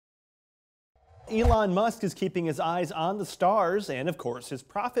Elon Musk is keeping his eyes on the stars and, of course, his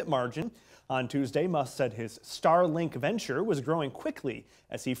profit margin. On Tuesday, Musk said his Starlink venture was growing quickly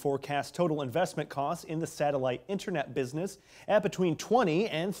as he forecast total investment costs in the satellite internet business at between $20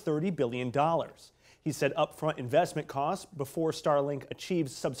 and $30 billion. He said upfront investment costs before Starlink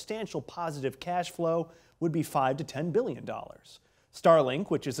achieves substantial positive cash flow would be $5 to $10 billion. Starlink,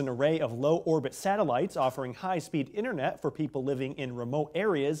 which is an array of low-orbit satellites offering high-speed internet for people living in remote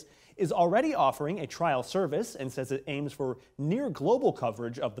areas, is already offering a trial service and says it aims for near global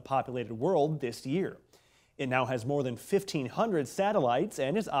coverage of the populated world this year. It now has more than 1,500 satellites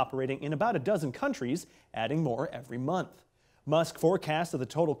and is operating in about a dozen countries, adding more every month. Musk forecast that the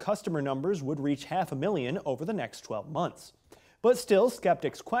total customer numbers would reach 500,000 over the next 12 months. But still,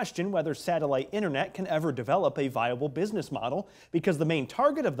 skeptics question whether satellite internet can ever develop a viable business model because the main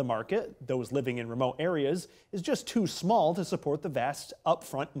target of the market, those living in remote areas, is just too small to support the vast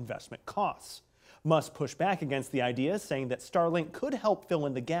upfront investment costs. Musk pushed back against the idea, saying that Starlink could help fill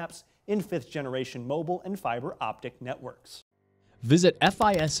in the gaps in fifth-generation mobile and fiber optic networks. Visit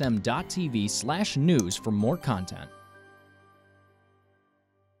FISM.tv/news for more content.